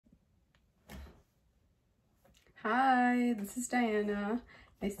Hi, this is Diana.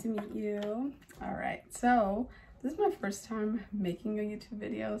 Nice to meet you. All right, so this is my first time making a YouTube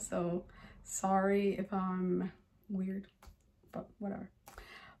video, so sorry if I'm weird, but whatever.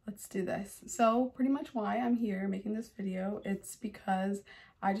 Let's do this. So pretty much why I'm here making this video, it's because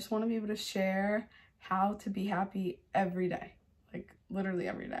I just want to be able to share how to be happy every day, like literally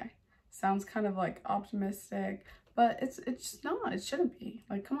every day. Sounds kind of like optimistic, but it's not. It shouldn't be.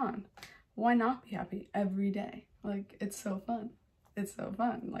 Like, come on. Why not be happy every day? Like, it's so fun. It's so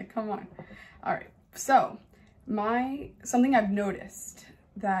fun. Like, come on. All right. So something I've noticed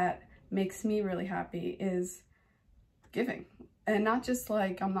that makes me really happy is giving. And not just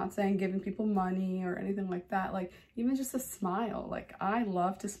like, I'm not saying giving people money or anything like that, like even just a smile. Like, I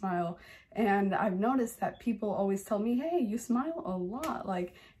love to smile, and I've noticed that people always tell me, hey, you smile a lot,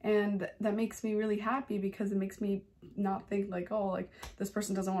 like, and that makes me really happy because it makes me not think like, oh, like this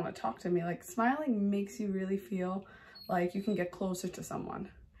person doesn't want to talk to me. Like, smiling makes you really feel like you can get closer to someone.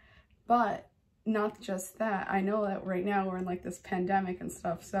 But not just that, I know that right now we're in like this pandemic and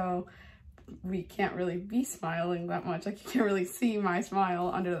stuff, so we can't really be smiling that much. Like, you can't really see my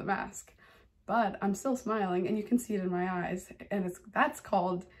smile under the mask, but I'm still smiling and you can see it in my eyes, and that's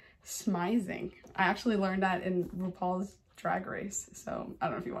called smizing. I actually learned that in RuPaul's Drag Race, so I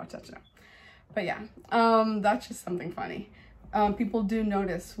don't know if you watch that show, but yeah, that's just something funny. People do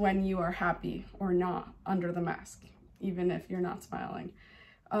notice when you are happy or not under the mask, even if you're not smiling.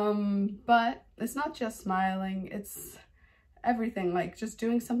 But it's not just smiling, it's everything, like just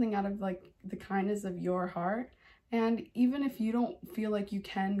doing something out of like the kindness of your heart. And even if you don't feel like you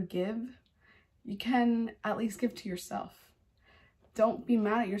can give, you can at least give to yourself. Don't be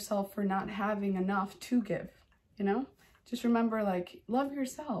mad at yourself for not having enough to give, you know? Just remember, like, love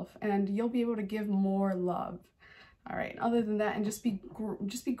yourself and you'll be able to give more love. All right, other than that, and just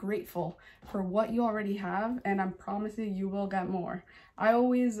be grateful for what you already have, and I'm promising you will get more. I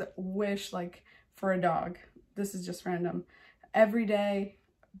always wish, like, for a dog. This is just random. Every day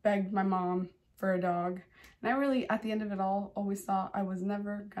begged my mom for a dog, and I really, at the end of it all, always thought I was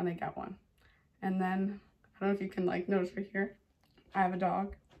never gonna get one. And then, I don't know if you can like notice right here, I have a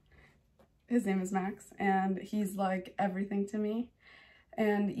dog. His name is Max, and he's like everything to me.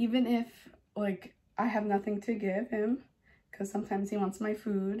 And even if like I have nothing to give him, because sometimes he wants my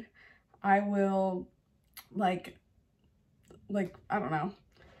food, I will like I don't know,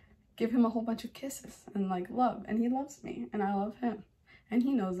 give him a whole bunch of kisses and like love, and he loves me and I love him, and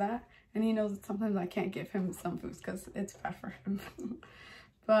he knows that, and he knows that sometimes I can't give him some foods because it's bad for him.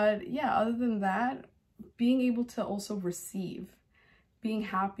 But yeah, other than that, being able to also receive, being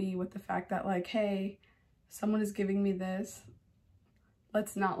happy with the fact that like, hey, someone is giving me this,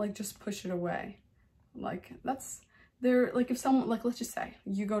 let's not like just push it away. Like, that's there, like if someone, like let's just say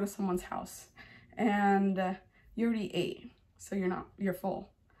you go to someone's house and you already ate, so you're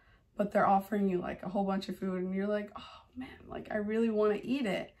full, but they're offering you like a whole bunch of food and you're like, oh man, like I really want to eat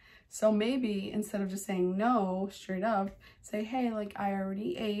it. So maybe instead of just saying no straight up, say, hey, like I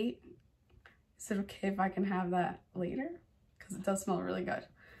already ate. Is it okay if I can have that later? Because it does smell really good.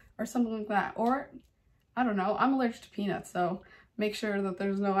 Or something like that. Or, I don't know, I'm allergic to peanuts, so make sure that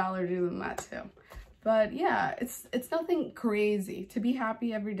there's no allergies in that too. But yeah, it's nothing crazy. To be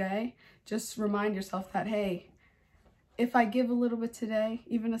happy every day, just remind yourself that, hey, if I give a little bit today,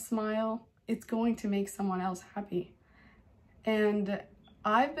 even a smile, it's going to make someone else happy. And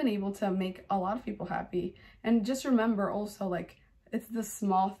I've been able to make a lot of people happy. And just remember also, like, it's the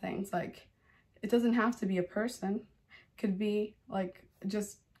small things. Like, it doesn't have to be a person. It could be like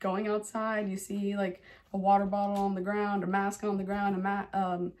just going outside, you see like a water bottle on the ground, a mask on the ground,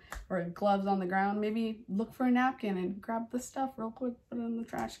 or gloves on the ground. Maybe look for a napkin and grab the stuff real quick, put it in the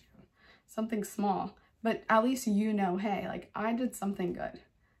trash can. Something small. But at least you know, hey, like I did something good.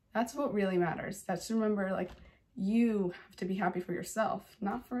 That's what really matters. That's, remember, like you have to be happy for yourself,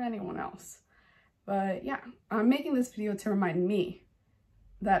 not for anyone else. But yeah, I'm making this video to remind me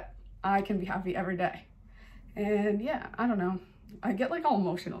that I can be happy every day. And yeah, I don't know. I get like all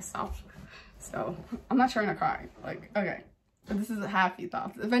emotional stuff. So I'm not trying to cry. Like, okay, but this is a happy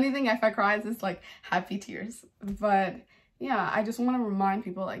thought. If anything, if I cry, it's like happy tears. But yeah, I just want to remind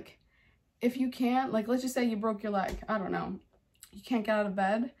people, like, if you can't, like, let's just say you broke your leg, I don't know, you can't get out of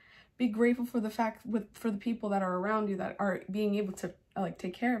bed, be grateful for the fact for the people that are around you that are being able to like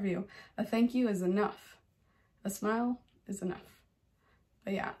take care of you. A thank you is enough. A smile is enough.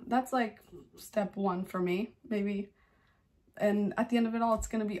 But yeah, that's like step one for me, maybe. And at the end of it all, it's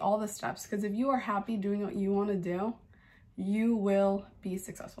going to be all the steps, because if you are happy doing what you want to do, you will be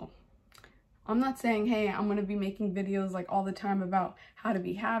successful. I'm not saying, hey, I'm going to be making videos like all the time about how to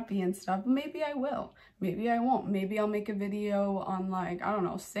be happy and stuff. Maybe I will. Maybe I won't. Maybe I'll make a video on like, I don't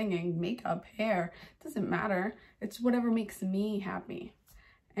know, singing, makeup, hair. It doesn't matter. It's whatever makes me happy.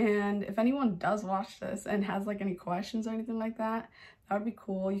 And if anyone does watch this and has like any questions or anything like that, that would be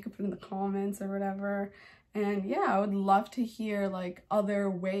cool. You could put in the comments or whatever. And yeah, I would love to hear like other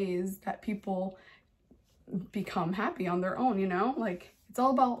ways that people become happy on their own, you know? Like, it's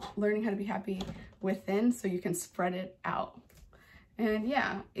all about learning how to be happy within so you can spread it out. And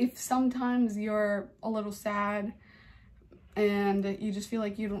yeah, if sometimes you're a little sad and you just feel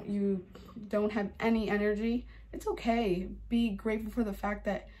like you don't have any energy, it's okay. Be grateful for the fact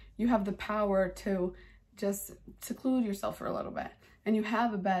that you have the power to just seclude yourself for a little bit. And you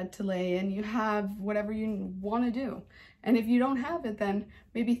have a bed to lay in, you have whatever you want to do. And if you don't have it, then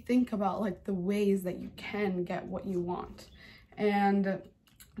maybe think about like the ways that you can get what you want. And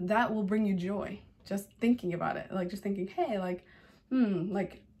that will bring you joy. Just thinking about it, like just thinking, hey, like,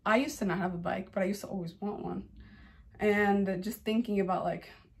 like I used to not have a bike, but I used to always want one. And just thinking about like,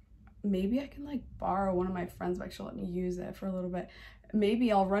 maybe I can like borrow one of my friends' bikes, she'll let me use it for a little bit.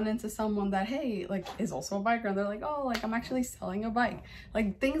 Maybe I'll run into someone that, hey, like is also a biker and they're like, oh, like I'm actually selling a bike.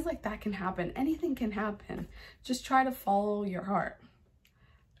 Like things like that can happen. Anything can happen. Just try to follow your heart.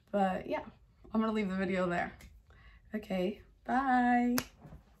 But yeah, I'm gonna leave the video there. Okay, bye.